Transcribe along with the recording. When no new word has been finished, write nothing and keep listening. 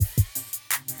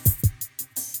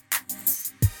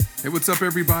Hey, what's up,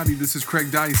 everybody? This is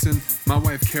Craig Dyson. My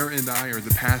wife, Kara, and I are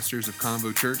the pastors of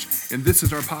Convo Church, and this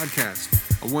is our podcast.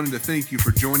 I wanted to thank you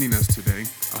for joining us today.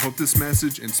 I hope this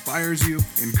message inspires you,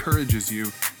 encourages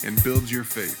you, and builds your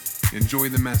faith. Enjoy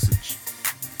the message.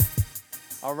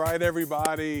 All right,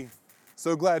 everybody.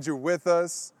 So glad you're with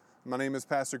us. My name is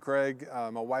Pastor Craig. My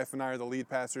wife and I are the lead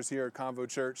pastors here at Convo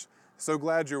Church. So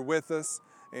glad you're with us,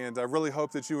 and I really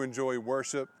hope that you enjoy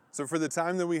worship. So for the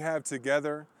time that we have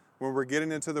together, when we're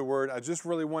getting into the Word, I just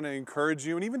really want to encourage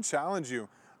you and even challenge you.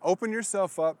 Open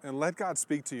yourself up and let God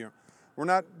speak to you. We're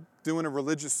not doing a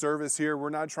religious service here. We're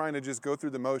not trying to just go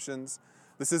through the motions.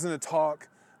 This isn't a talk.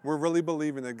 We're really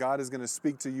believing that God is going to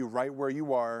speak to you right where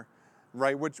you are,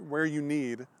 right where you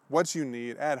need, what you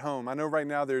need at home. I know right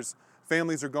now there's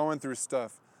families are going through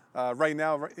stuff. Right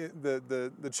now,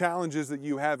 the challenges that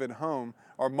you have at home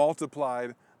are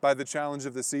multiplied by the challenge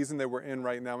of the season that we're in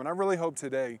right now. And I really hope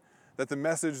today that the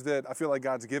message that I feel like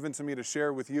God's given to me to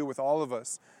share with you, with all of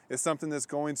us, is something that's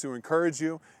going to encourage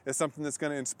you, is something that's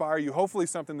going to inspire you, hopefully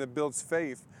something that builds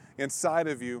faith inside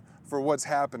of you for what's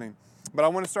happening. But I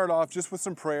want to start off just with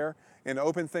some prayer and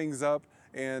open things up,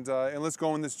 and let's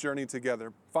go on this journey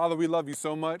together. Father, we love you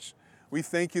so much. We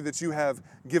thank you that you have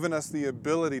given us the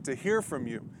ability to hear from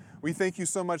you. We thank you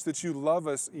so much that you love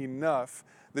us enough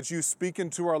that you speak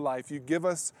into our life. You give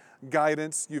us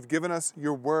guidance. You've given us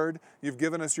your word. You've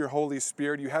given us your Holy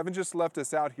Spirit. You haven't just left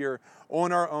us out here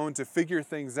on our own to figure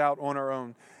things out on our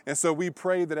own. And so we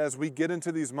pray that as we get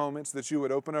into these moments, that you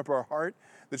would open up our heart,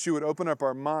 that you would open up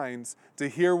our minds to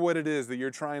hear what it is that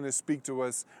you're trying to speak to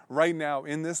us right now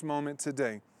in this moment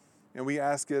today. And we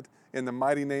ask it in the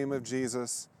mighty name of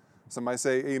Jesus. Somebody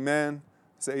say amen.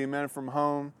 Say amen from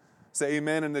home. Say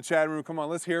amen in the chat room. Come on,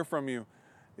 let's hear from you.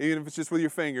 Even if it's just with your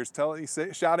fingers,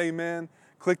 shout amen,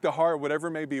 click the heart, whatever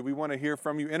it may be. We want to hear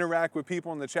from you. Interact with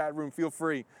people in the chat room. Feel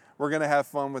free. We're going to have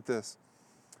fun with this.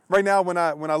 Right now, when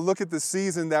I look at the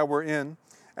season that we're in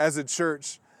as a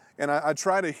church, and I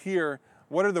try to hear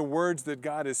what are the words that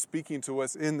God is speaking to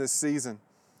us in this season.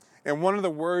 And one of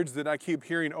the words that I keep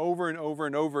hearing over and over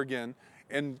and over again,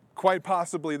 and quite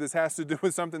possibly this has to do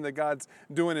with something that God's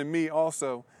doing in me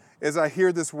also, is I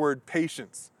hear this word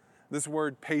patience. This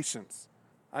word patience.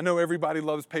 I know everybody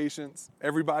loves patience.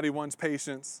 Everybody wants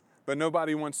patience, but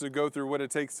nobody wants to go through what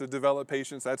it takes to develop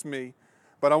patience. That's me.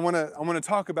 But I want to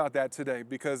talk about that today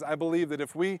because I believe that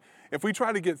if we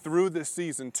try to get through this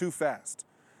season too fast,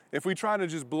 if we try to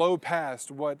just blow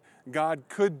past what God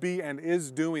could be and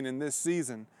is doing in this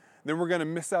season, then we're going to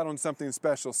miss out on something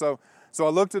special. So I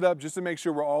looked it up just to make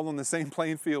sure we're all on the same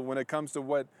playing field when it comes to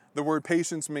what the word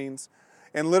patience means.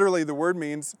 And literally the word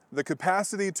means the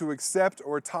capacity to accept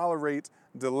or tolerate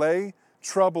delay,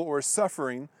 trouble, or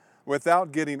suffering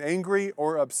without getting angry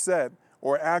or upset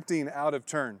or acting out of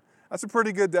turn. That's a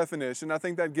pretty good definition. I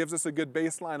think that gives us a good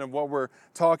baseline of what we're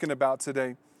talking about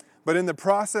today. But in the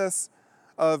process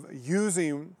of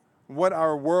using what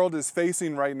our world is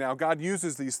facing right now, God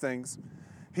uses these things.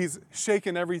 He's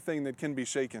shaken everything that can be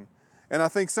shaken. And I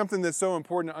think something that's so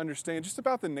important to understand just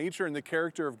about the nature and the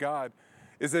character of God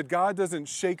is that God doesn't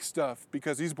shake stuff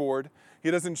because he's bored. He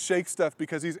doesn't shake stuff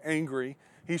because he's angry.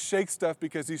 He shakes stuff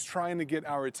because he's trying to get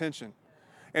our attention.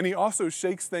 And he also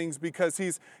shakes things because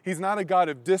he's not a God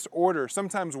of disorder.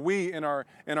 Sometimes we, in our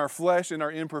flesh, in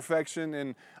our imperfection,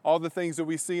 and all the things that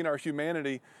we see in our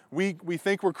humanity, we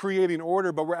think we're creating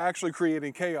order, but we're actually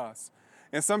creating chaos.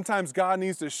 And sometimes God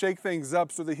needs to shake things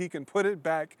up so that he can put it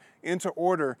back into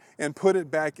order and put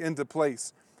it back into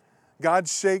place. God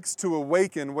shakes to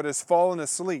awaken what has fallen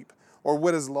asleep or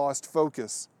what has lost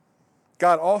focus.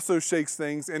 God also shakes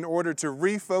things in order to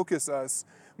refocus us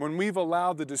when we've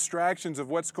allowed the distractions of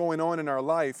what's going on in our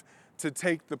life to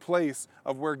take the place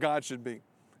of where God should be,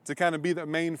 to kind of be the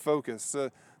main focus,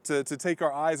 to take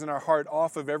our eyes and our heart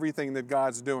off of everything that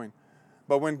God's doing.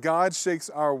 But when God shakes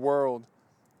our world,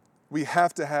 we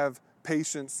have to have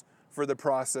patience for the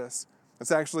process.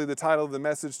 That's actually the title of the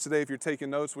message today. If you're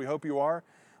taking notes, we hope you are.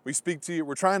 We speak to you,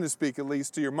 we're trying to speak at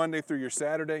least to your Monday through your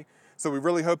Saturday. So we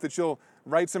really hope that you'll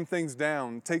write some things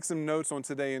down, take some notes on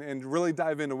today, and really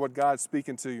dive into what God's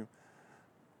speaking to you.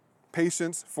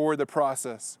 Patience for the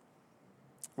process.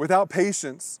 Without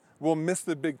patience, we'll miss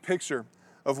the big picture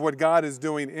of what God is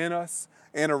doing in us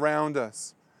and around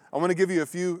us. I want to give you a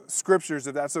few scriptures,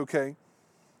 if that's okay,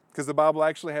 because the Bible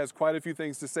actually has quite a few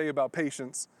things to say about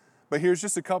patience. But here's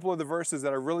just a couple of the verses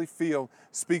that I really feel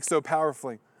speak so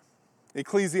powerfully.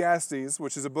 Ecclesiastes,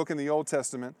 which is a book in the Old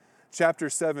Testament, chapter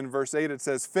 7, verse 8, it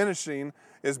says, finishing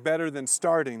is better than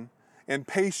starting, and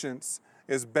patience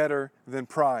is better than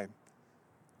pride.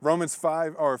 Romans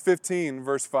 15,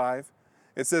 verse 5,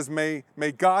 it says, may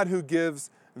God who gives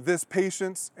this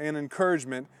patience and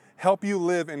encouragement help you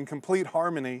live in complete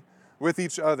harmony with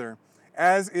each other,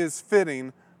 as is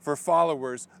fitting for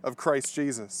followers of Christ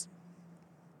Jesus.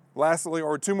 Lastly,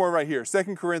 or two more right here,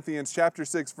 2 Corinthians chapter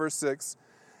 6, verse 6,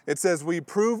 it says, we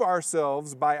prove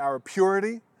ourselves by our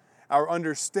purity, our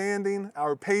understanding,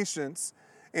 our patience,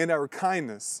 and our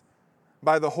kindness,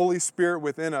 by the Holy Spirit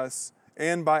within us,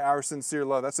 and by our sincere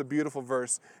love. That's a beautiful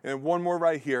verse. And one more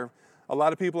right here. A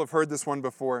lot of people have heard this one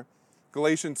before.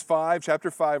 Galatians 5,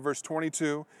 chapter 5, verse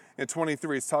 22 and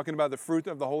 23. It's talking about the fruit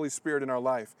of the Holy Spirit in our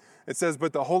life. It says,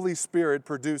 but the Holy Spirit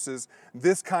produces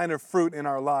this kind of fruit in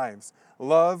our lives: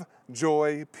 love,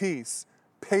 joy, peace,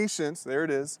 patience, there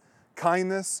it is,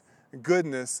 kindness,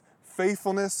 goodness,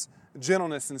 faithfulness,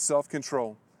 gentleness, and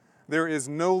self-control. There is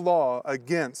no law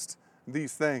against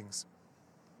these things.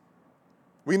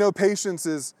 We know patience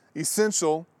is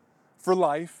essential for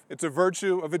life. It's a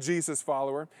virtue of a Jesus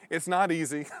follower. It's not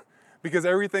easy because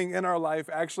everything in our life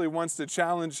actually wants to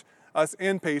challenge us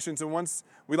in patience. And once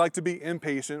we like to be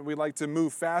impatient, we like to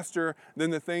move faster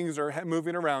than the things are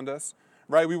moving around us,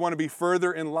 right? We want to be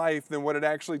further in life than what it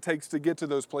actually takes to get to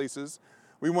those places.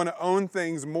 We want to own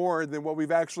things more than what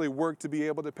we've actually worked to be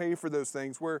able to pay for those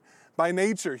things. Where by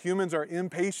nature, humans are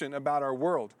impatient about our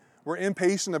world. We're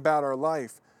impatient about our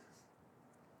life.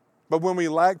 But when we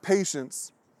lack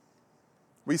patience,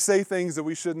 we say things that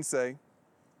we shouldn't say.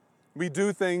 We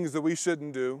do things that we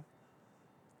shouldn't do,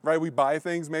 right? We buy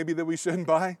things maybe that we shouldn't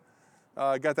buy.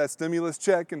 Got that stimulus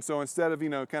check, and so instead of,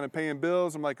 kind of paying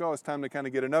bills, I'm like, oh, it's time to kind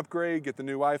of get an upgrade, get the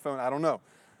new iPhone. I don't know.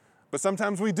 But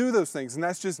sometimes we do those things, and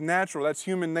that's just natural. That's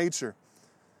human nature.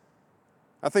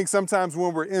 I think sometimes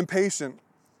when we're impatient,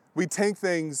 we take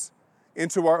things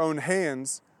into our own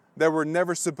hands that were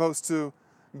never supposed to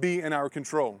be in our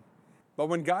control. But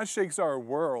when God shakes our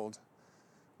world,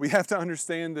 we have to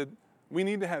understand that we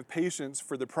need to have patience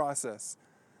for the process.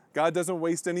 God doesn't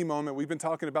waste any moment. We've been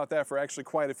talking about that for actually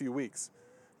quite a few weeks.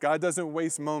 God doesn't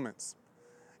waste moments.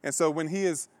 And so when He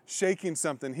is shaking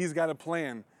something, He's got a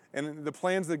plan. And the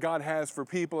plans that God has for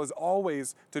people is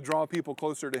always to draw people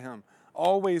closer to Him,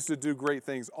 always to do great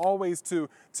things, always to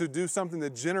do something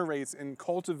that generates and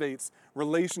cultivates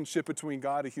relationship between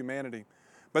God and humanity.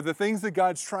 But the things that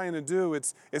God's trying to do,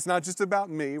 it's not just about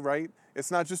me, right?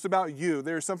 It's not just about you.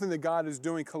 There's something that God is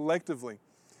doing collectively.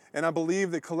 And I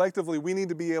believe that collectively we need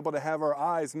to be able to have our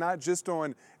eyes not just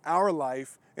on our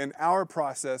life and our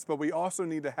process, but we also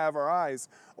need to have our eyes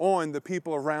on the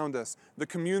people around us, the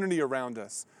community around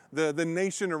us, the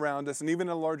nation around us, and even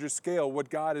on a larger scale, what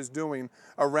God is doing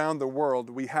around the world.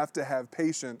 We have to have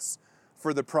patience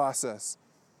for the process.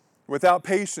 Without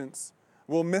patience,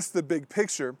 we'll miss the big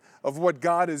picture of what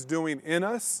God is doing in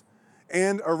us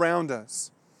and around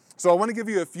us. So I want to give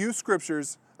you a few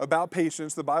scriptures about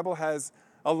patience. The Bible has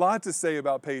a lot to say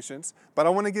about patience, but I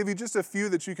want to give you just a few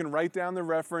that you can write down the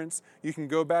reference. You can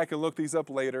go back and look these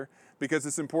up later because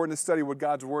it's important to study what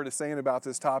God's Word is saying about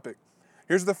this topic.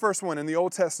 Here's the first one in the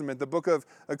Old Testament, the book of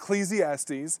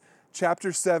Ecclesiastes,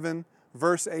 chapter 7,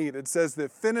 verse 8. It says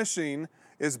that finishing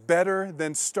is better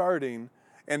than starting,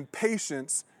 and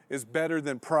patience is better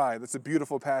than pride. That's a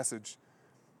beautiful passage.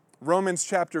 Romans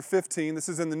chapter 15, this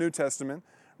is in the New Testament.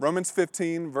 Romans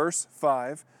 15, verse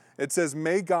 5. It says,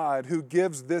 may God, who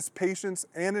gives this patience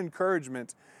and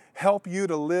encouragement, help you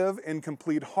to live in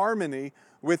complete harmony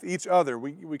with each other.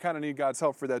 We kind of need God's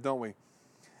help for that, don't we?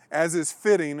 As is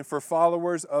fitting for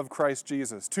followers of Christ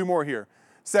Jesus. Two more here.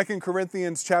 2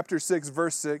 Corinthians chapter 6,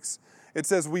 verse 6. It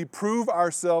says, we prove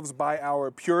ourselves by our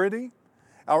purity,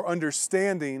 our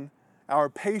understanding, our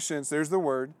patience, there's the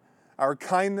word, our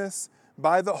kindness,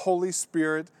 by the Holy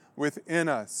Spirit within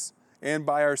us, and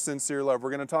by our sincere love. We're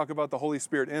going to talk about the Holy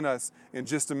Spirit in us in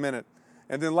just a minute.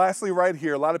 And then lastly, right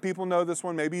here, a lot of people know this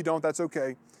one. Maybe you don't. That's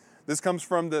okay. This comes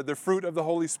from the fruit of the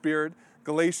Holy Spirit,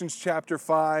 Galatians chapter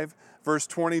 5, verse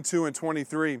 22 and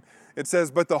 23. It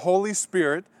says, but the Holy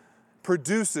Spirit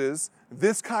produces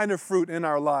this kind of fruit in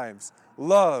our lives: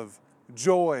 love,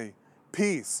 joy,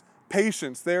 peace,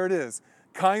 patience, there it is,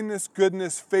 kindness,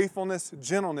 goodness, faithfulness,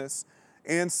 gentleness,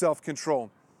 and self-control.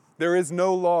 There is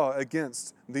no law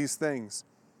against these things.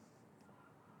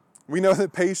 We know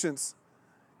that patience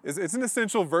it's an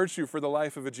essential virtue for the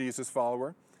life of a Jesus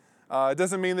follower. It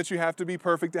doesn't mean that you have to be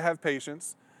perfect to have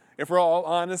patience. If we're all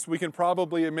honest, we can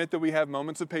probably admit that we have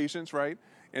moments of patience, right?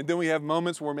 And then we have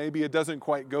moments where maybe it doesn't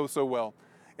quite go so well.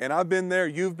 And I've been there,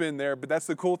 you've been there, but that's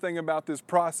the cool thing about this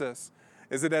process,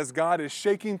 is that as God is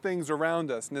shaking things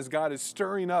around us and as God is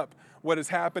stirring up what is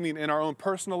happening in our own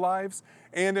personal lives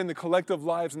and in the collective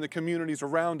lives and the communities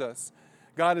around us,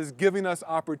 God is giving us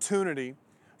opportunity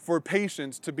for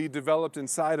patience to be developed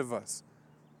inside of us.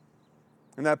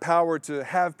 And that power to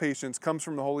have patience comes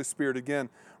from the Holy Spirit. Again,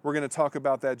 we're going to talk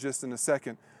about that just in a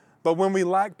second. But when we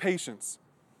lack patience,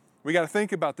 we got to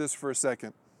think about this for a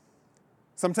second.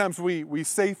 Sometimes we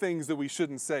say things that we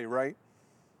shouldn't say, right?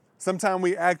 Sometimes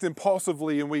we act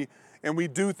impulsively and we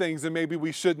do things that maybe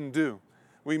we shouldn't do.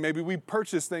 Maybe we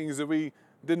purchase things that we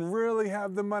didn't really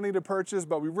have the money to purchase,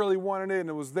 but we really wanted it and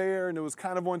it was there and it was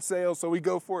kind of on sale, so we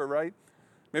go for it, right?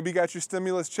 Maybe you got your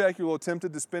stimulus check, you're a little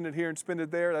tempted to spend it here and spend it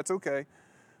there, that's okay.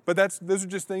 But those are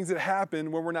just things that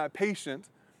happen when we're not patient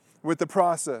with the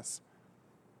process.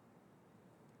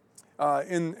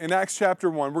 In Acts chapter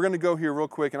 1, we're going to go here real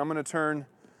quick, and I'm going to turn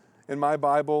in my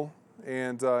Bible,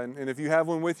 and if you have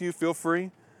one with you, feel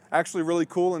free. Actually, really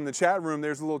cool, in the chat room,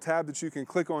 there's a little tab that you can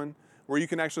click on where you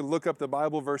can actually look up the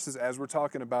Bible verses as we're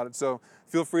talking about it. So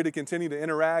feel free to continue to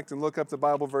interact and look up the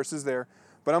Bible verses there.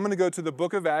 But I'm going to go to the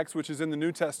book of Acts, which is in the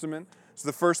New Testament. It's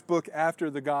the first book after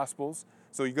the Gospels.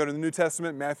 So you go to the New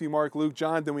Testament, Matthew, Mark, Luke,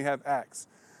 John, then we have Acts.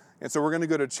 And so we're going to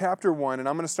go to chapter 1, and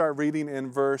I'm going to start reading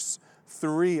in verse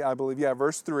 3, I believe. Yeah,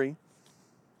 verse 3.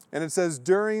 And it says,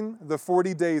 during the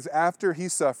 40 days after he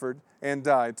suffered and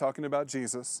died, talking about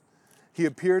Jesus, he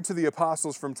appeared to the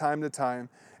apostles from time to time,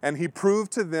 and he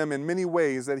proved to them in many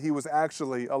ways that he was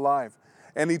actually alive.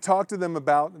 And he talked to them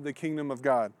about the kingdom of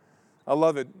God. I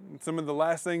love it. Some of the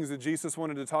last things that Jesus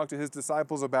wanted to talk to his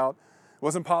disciples about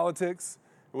wasn't politics,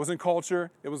 it wasn't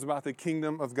culture, it was about the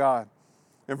kingdom of God.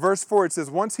 In verse 4 it says,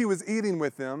 once he was eating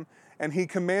with them, and he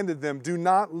commanded them, do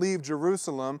not leave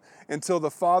Jerusalem until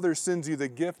the Father sends you the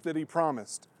gift that he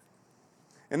promised.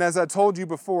 And as I told you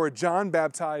before, John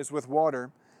baptized with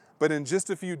water, but in just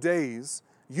a few days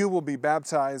you will be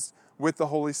baptized with the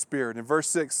Holy Spirit. In verse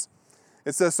 6,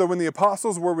 it says, so when the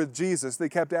apostles were with Jesus, they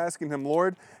kept asking him,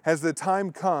 Lord, has the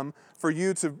time come for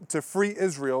you to free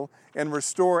Israel and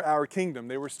restore our kingdom?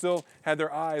 They still had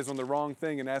their eyes on the wrong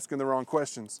thing and asking the wrong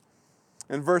questions.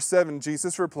 In verse 7,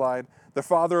 Jesus replied, the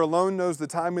Father alone knows the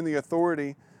time and the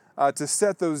authority to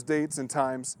set those dates and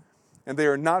times, and they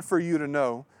are not for you to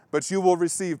know, but you will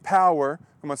receive power.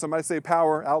 Come on, somebody say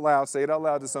power out loud. Say it out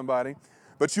loud to somebody.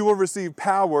 But you will receive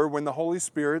power when the Holy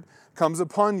Spirit comes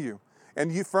upon you.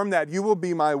 And from that, you will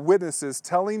be my witnesses,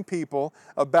 telling people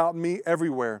about me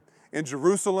everywhere. In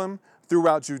Jerusalem,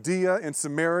 throughout Judea and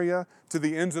Samaria, to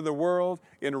the ends of the world,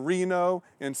 in Reno,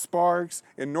 in Sparks,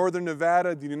 in northern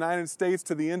Nevada, the United States,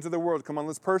 to the ends of the world. Come on,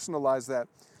 let's personalize that.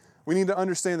 We need to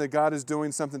understand that God is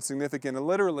doing something significant. And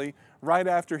literally, right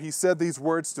after he said these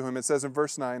words to him, it says in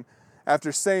verse 9,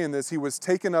 after saying this, he was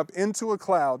taken up into a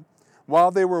cloud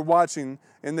while they were watching,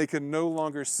 and they could no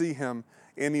longer see him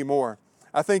anymore.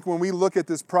 I think when we look at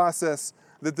this process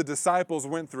that the disciples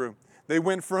went through, they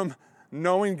went from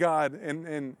knowing God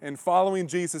and following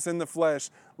Jesus in the flesh,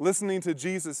 listening to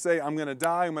Jesus say, I'm going to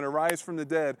die, I'm going to rise from the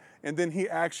dead, and then he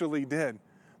actually did.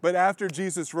 But after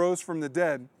Jesus rose from the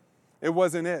dead, it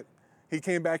wasn't it. He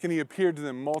came back and he appeared to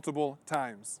them multiple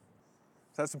times.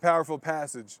 That's a powerful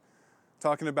passage,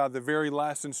 talking about the very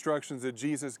last instructions that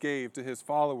Jesus gave to his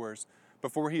followers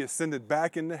before he ascended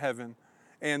back into heaven,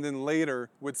 and then later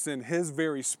would send his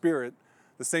very Spirit,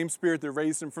 the same Spirit that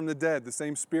raised him from the dead, the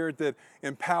same Spirit that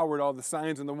empowered all the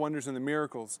signs and the wonders and the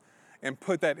miracles, and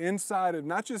put that inside of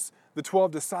not just the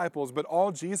 12 disciples, but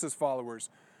all Jesus followers,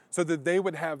 so that they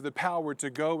would have the power to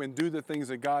go and do the things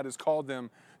that God has called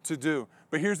them to do.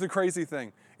 But here's the crazy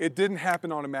thing. It didn't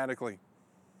happen automatically.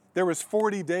 There was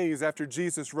 40 days after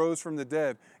Jesus rose from the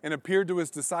dead and appeared to his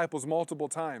disciples multiple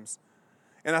times.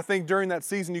 And I think during that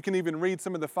season, you can even read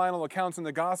some of the final accounts in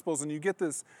the Gospels, and you get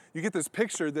this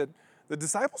picture that the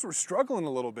disciples were struggling a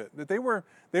little bit, that they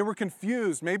were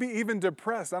confused, maybe even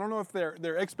depressed. I don't know if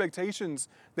their expectations,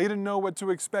 they didn't know what to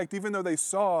expect, even though they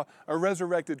saw a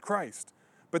resurrected Christ.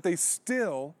 But they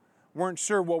still weren't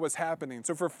sure what was happening.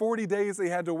 So for 40 days, they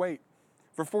had to wait.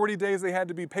 For 40 days, they had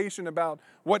to be patient about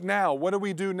what now? What do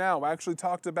we do now? I actually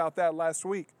talked about that last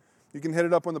week. You can hit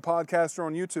it up on the podcast or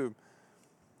on YouTube.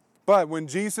 But when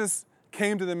Jesus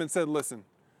came to them and said, listen,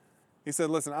 he said,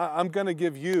 listen, I'm going to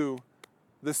give you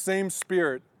the same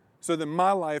Spirit so that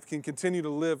my life can continue to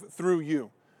live through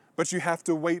you. But you have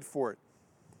to wait for it.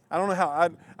 I don't know how.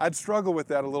 I'd struggle with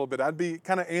that a little bit. I'd be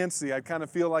kind of antsy. I'd kind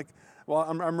of feel like, well,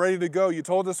 I'm ready to go. You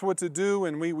told us what to do,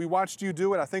 and we watched you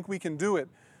do it. I think we can do it.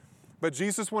 But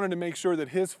Jesus wanted to make sure that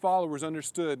his followers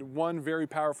understood one very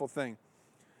powerful thing.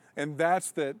 And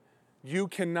that's that you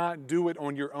cannot do it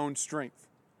on your own strength.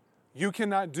 You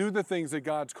cannot do the things that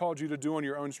God's called you to do on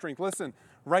your own strength. Listen,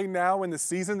 right now in the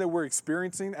season that we're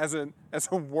experiencing as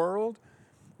a world,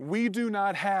 we do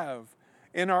not have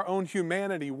in our own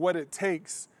humanity what it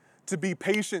takes to be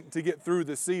patient to get through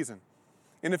this season.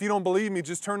 And if you don't believe me,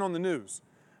 just turn on the news.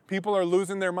 People are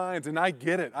losing their minds, and I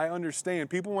get it. I understand.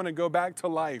 People want to go back to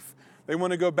life. They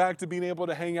want to go back to being able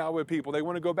to hang out with people. They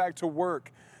want to go back to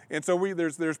work. And so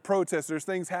there's protests, there's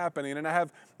things happening, and I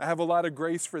have a lot of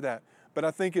grace for that. But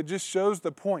I think it just shows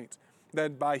the point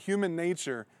that by human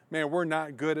nature, man, we're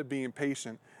not good at being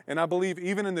patient. And I believe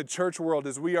even in the church world,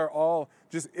 as we are all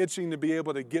just itching to be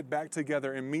able to get back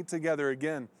together and meet together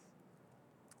again,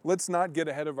 let's not get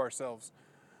ahead of ourselves.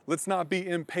 Let's not be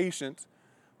impatient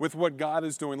with what God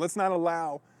is doing. Let's not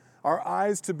allow our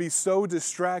eyes to be so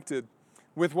distracted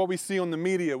with what we see on the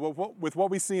media, with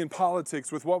what we see in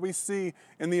politics, with what we see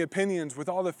in the opinions, with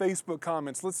all the Facebook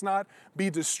comments. Let's not be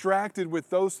distracted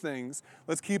with those things.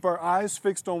 Let's keep our eyes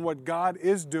fixed on what God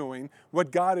is doing,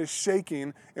 what God is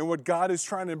shaking, and what God is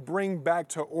trying to bring back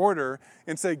to order,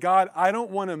 and say, God, I don't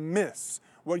want to miss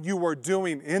what you are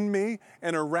doing in me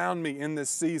and around me in this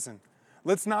season.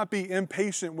 Let's not be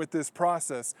impatient with this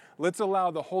process. Let's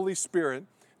allow the Holy Spirit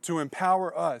to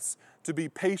empower us to be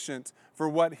patient for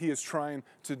what He is trying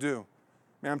to do.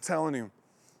 Man, I'm telling you,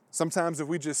 sometimes if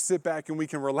we just sit back and we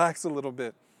can relax a little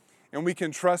bit and we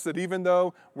can trust that even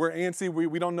though we're antsy,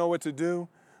 we don't know what to do,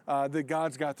 that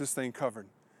God's got this thing covered.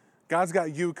 God's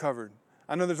got you covered.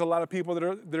 I know there's a lot of people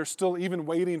that are still even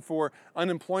waiting for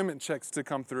unemployment checks to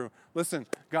come through. Listen,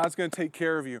 God's going to take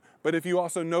care of you. But if you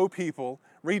also know people,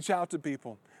 reach out to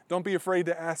people. Don't be afraid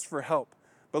to ask for help.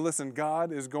 But listen,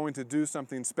 God is going to do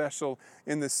something special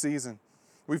in this season.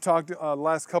 We've talked the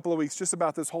last couple of weeks just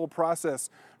about this whole process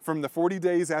from the 40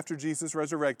 days after Jesus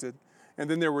resurrected, and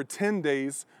then there were 10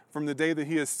 days from the day that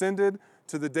He ascended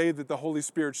to the day that the Holy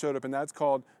Spirit showed up, and that's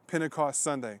called Pentecost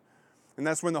Sunday. And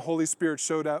that's when the Holy Spirit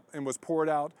showed up and was poured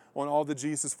out on all the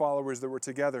Jesus followers that were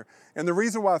together. And the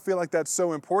reason why I feel like that's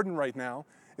so important right now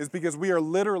is because we are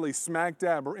literally smack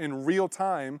dab in real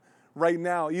time right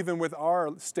now, even with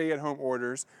our stay-at-home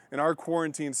orders and our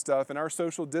quarantine stuff and our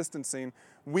social distancing.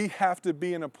 We have to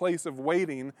be in a place of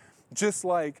waiting, just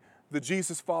like the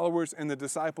Jesus followers and the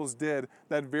disciples did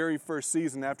that very first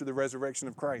season after the resurrection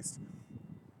of Christ.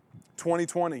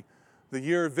 2020, the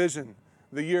year of vision,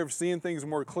 the year of seeing things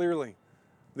more clearly,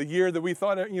 the year that we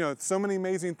thought, so many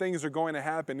amazing things are going to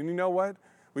happen. And you know what?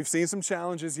 We've seen some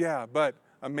challenges, yeah, but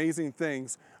amazing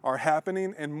things are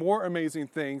happening, and more amazing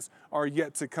things are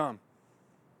yet to come.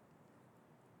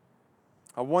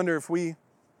 I wonder if we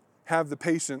have the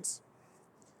patience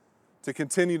to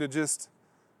continue to just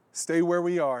stay where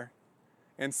we are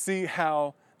and see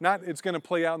how, not it's going to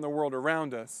play out in the world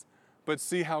around us, but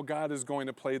see how God is going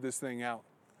to play this thing out.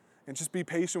 And just be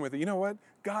patient with it. You know what?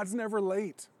 God's never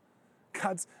late.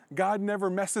 God never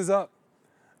messes up.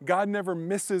 God never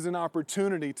misses an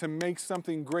opportunity to make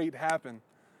something great happen.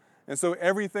 And so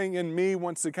everything in me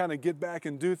wants to kind of get back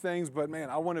and do things, but man,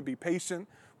 I want to be patient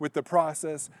with the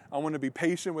process. I want to be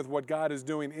patient with what God is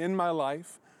doing in my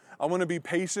life. I want to be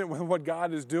patient with what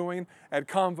God is doing at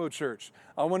Convo Church.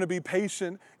 I want to be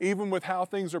patient even with how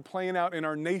things are playing out in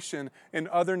our nation and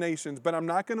other nations, but I'm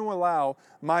not going to allow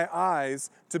my eyes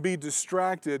to be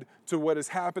distracted to what is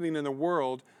happening in the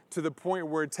world to the point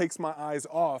where it takes my eyes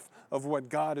off of what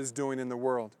God is doing in the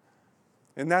world.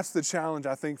 And that's the challenge,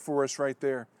 I think, for us right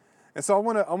there. And so I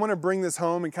want to bring this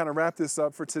home and kind of wrap this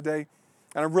up for today.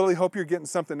 And I really hope you're getting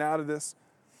something out of this.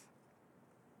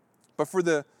 But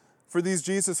for these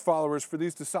Jesus followers, for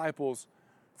these disciples,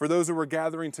 for those who were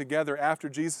gathering together after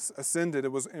Jesus ascended,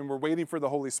 and were waiting for the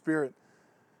Holy Spirit,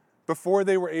 before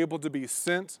they were able to be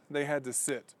sent, they had to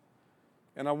sit.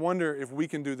 And I wonder if we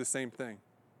can do the same thing.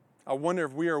 I wonder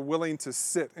if we are willing to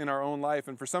sit in our own life.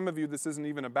 And for some of you, this isn't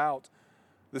even about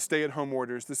the stay-at-home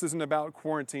orders. This isn't about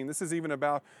quarantine. This is even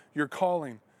about your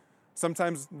calling.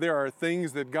 Sometimes there are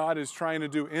things that God is trying to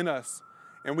do in us,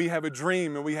 and we have a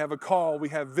dream, and we have a call, we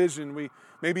have vision,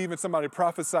 maybe even somebody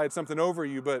prophesied something over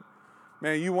you, but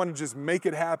man, you want to just make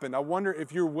it happen. I wonder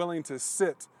if you're willing to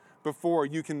sit before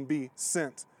you can be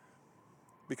sent.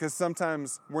 Because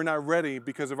sometimes we're not ready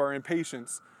because of our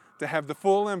impatience to have the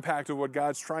full impact of what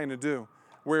God's trying to do.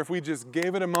 Where if we just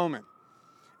gave it a moment,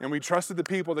 and we trusted the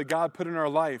people that God put in our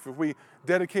life, if we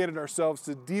dedicated ourselves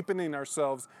to deepening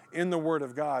ourselves in the Word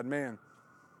of God, man,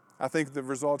 I think the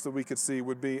results that we could see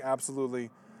would be absolutely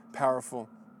powerful.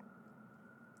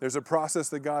 There's a process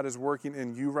that God is working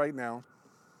in you right now.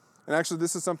 And actually,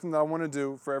 this is something that I want to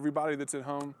do for everybody that's at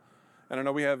home. And I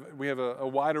know we have a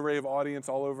wide array of audience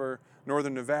all over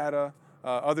northern Nevada,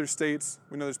 other states.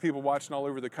 We know there's people watching all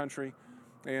over the country.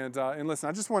 And listen,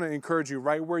 I just want to encourage you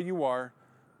right where you are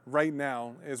right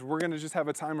now is we're going to just have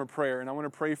a time of prayer, and I want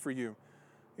to pray for you.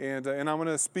 And I want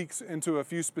to speak into a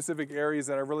few specific areas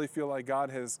that I really feel like God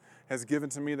has given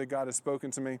to me, that God has spoken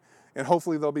to me. And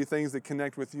hopefully there'll be things that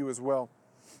connect with you as well.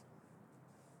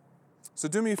 So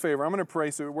do me a favor. I'm going to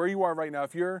pray. So where you are right now,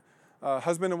 if you're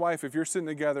husband and wife, if you're sitting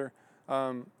together,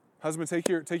 husband,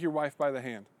 take your wife by the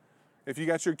hand. If you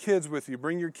got your kids with you,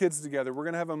 bring your kids together. We're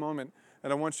going to have a moment,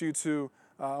 and I want you to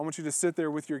sit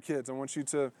there with your kids. I want you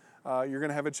to, you're going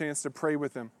to have a chance to pray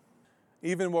with them.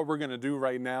 Even what we're going to do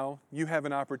right now, you have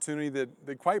an opportunity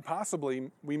that quite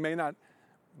possibly we may not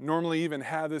normally even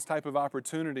have this type of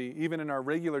opportunity, even in our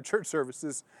regular church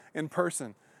services in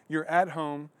person. You're at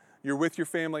home, you're with your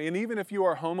family, and even if you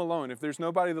are home alone, if there's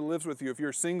nobody that lives with you, if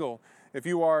you're single, if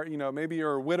you are, maybe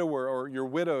you're a widower or you're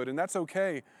widowed, and that's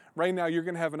okay. Right now, you're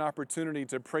going to have an opportunity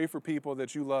to pray for people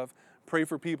that you love, pray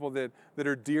for people that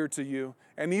are dear to you,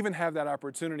 and even have that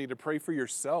opportunity to pray for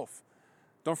yourself.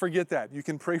 Don't forget that. You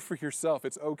can pray for yourself.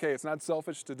 It's okay. It's not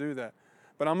selfish to do that.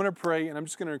 But I'm going to pray, and I'm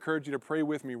just going to encourage you to pray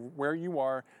with me where you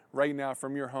are right now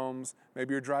from your homes.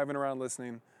 Maybe you're driving around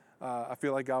listening. I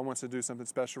feel like God wants to do something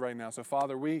special right now. So,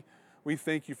 Father, we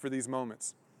thank you for these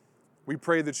moments. We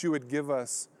pray that you would give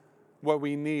us what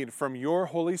we need from your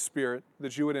Holy Spirit,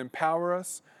 that you would empower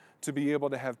us to be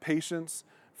able to have patience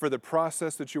for the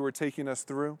process that you are taking us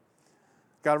through.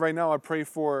 God, right now I pray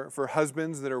for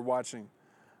husbands that are watching,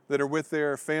 that are with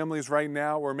their families right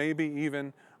now, or maybe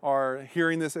even are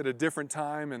hearing this at a different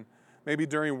time, and maybe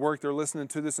during work they're listening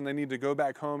to this and they need to go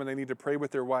back home and they need to pray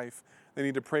with their wife. They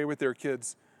need to pray with their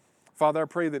kids. Father, I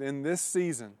pray that in this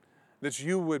season that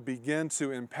you would begin to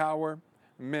empower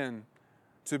men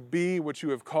to be what you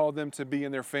have called them to be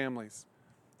in their families,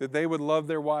 that they would love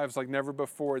their wives like never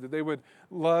before, that they would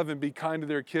love and be kind to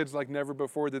their kids like never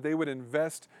before, that they would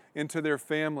invest into their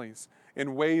families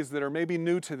in ways that are maybe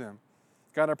new to them.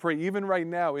 God, I pray even right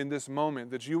now in this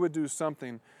moment that you would do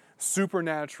something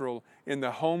supernatural in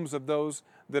the homes of those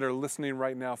that are listening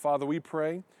right now. Father, we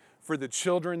pray for the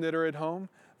children that are at home.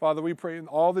 Father, we pray in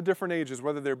all the different ages,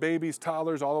 whether they're babies,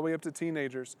 toddlers, all the way up to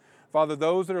teenagers. Father,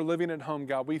 those that are living at home,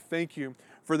 God, we thank you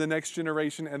for the next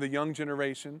generation and the young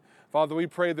generation. Father, we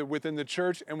pray that within the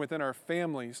church and within our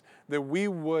families, that we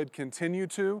would continue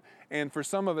to, and for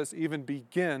some of us even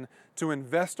begin to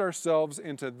invest ourselves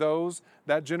into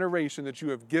that generation that you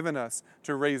have given us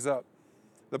to raise up.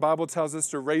 The Bible tells us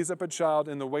to raise up a child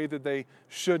in the way that they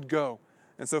should go.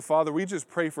 And so, Father, we just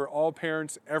pray for all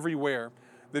parents everywhere,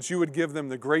 that you would give them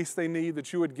the grace they need,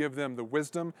 that you would give them the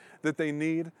wisdom that they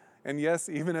need. And yes,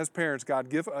 even as parents, God,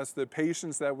 give us the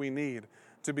patience that we need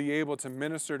to be able to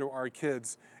minister to our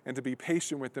kids and to be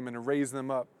patient with them and to raise them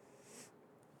up.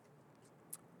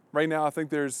 Right now, I think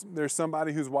there's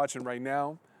somebody who's watching right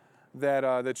now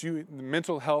that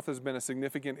mental health has been a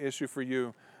significant issue for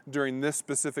you during this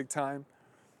specific time.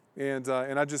 And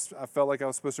I felt like I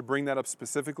was supposed to bring that up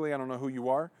specifically. I don't know who you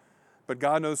are, but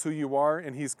God knows who you are,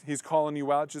 and He's calling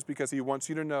you out just because He wants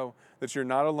you to know that you're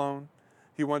not alone.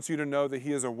 He wants you to know that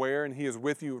He is aware and He is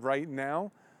with you right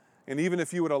now. And even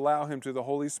if you would allow Him to, the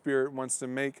Holy Spirit wants to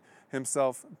make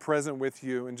Himself present with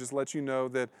you and just let you know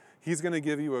that He's going to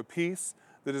give you a peace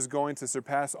that is going to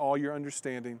surpass all your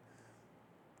understanding.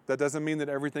 That doesn't mean that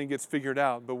everything gets figured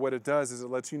out, but what it does is it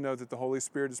lets you know that the Holy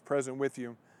Spirit is present with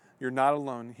you. You're not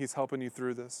alone. He's helping you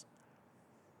through this.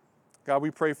 God,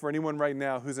 we pray for anyone right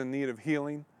now who's in need of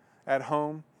healing at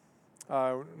home.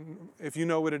 If you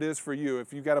know what it is for you,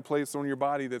 if you've got a place on your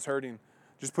body that's hurting,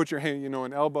 just put your hand,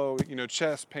 an elbow,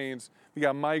 chest pains. If you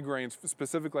got migraines,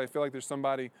 specifically, I feel like there's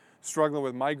somebody struggling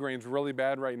with migraines really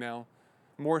bad right now,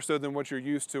 more so than what you're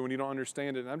used to and you don't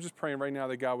understand it. And I'm just praying right now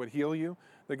that God would heal you,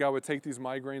 that God would take these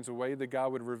migraines away, that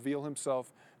God would reveal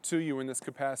Himself to you in this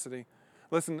capacity.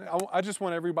 Listen, I just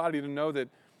want everybody to know that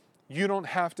you don't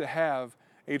have to have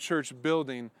a church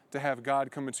building to have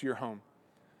God come into your home.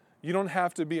 You don't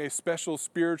have to be a special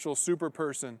spiritual super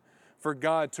person for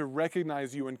God to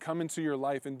recognize you and come into your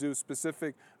life and do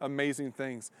specific, amazing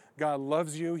things. God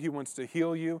loves you. He wants to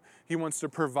heal you. He wants to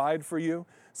provide for you.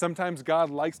 Sometimes God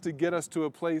likes to get us to a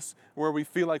place where we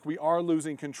feel like we are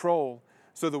losing control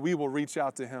so that we will reach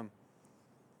out to Him.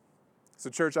 So,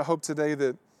 church, I hope today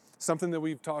that something that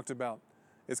we've talked about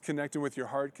is connecting with your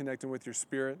heart, connecting with your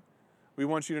spirit. We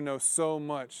want you to know so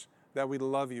much that we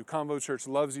love you. Convo Church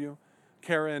loves you.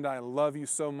 Kara and I love you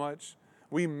so much.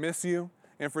 We miss you.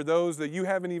 And for those that you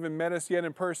haven't even met us yet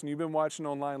in person, you've been watching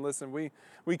online, listen,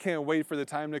 we can't wait for the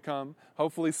time to come,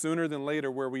 hopefully sooner than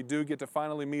later, where we do get to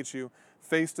finally meet you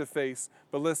face to face.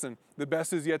 But listen, the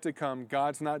best is yet to come.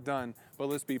 God's not done, but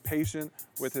let's be patient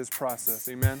with His process.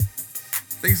 Amen.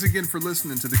 Thanks again for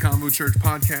listening to the Convo Church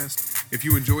podcast. If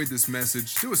you enjoyed this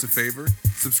message, do us a favor,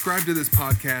 subscribe to this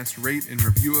podcast, rate and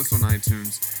review us on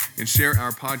iTunes, and share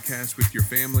our podcast with your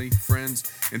family,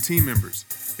 friends, and team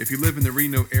members. If you live in the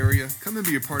Reno area, come and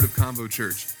be a part of Convo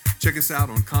Church. Check us out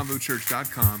on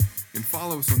convochurch.com and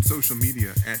follow us on social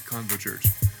media at Convo Church.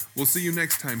 We'll see you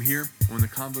next time here on the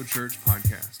Convo Church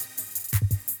podcast.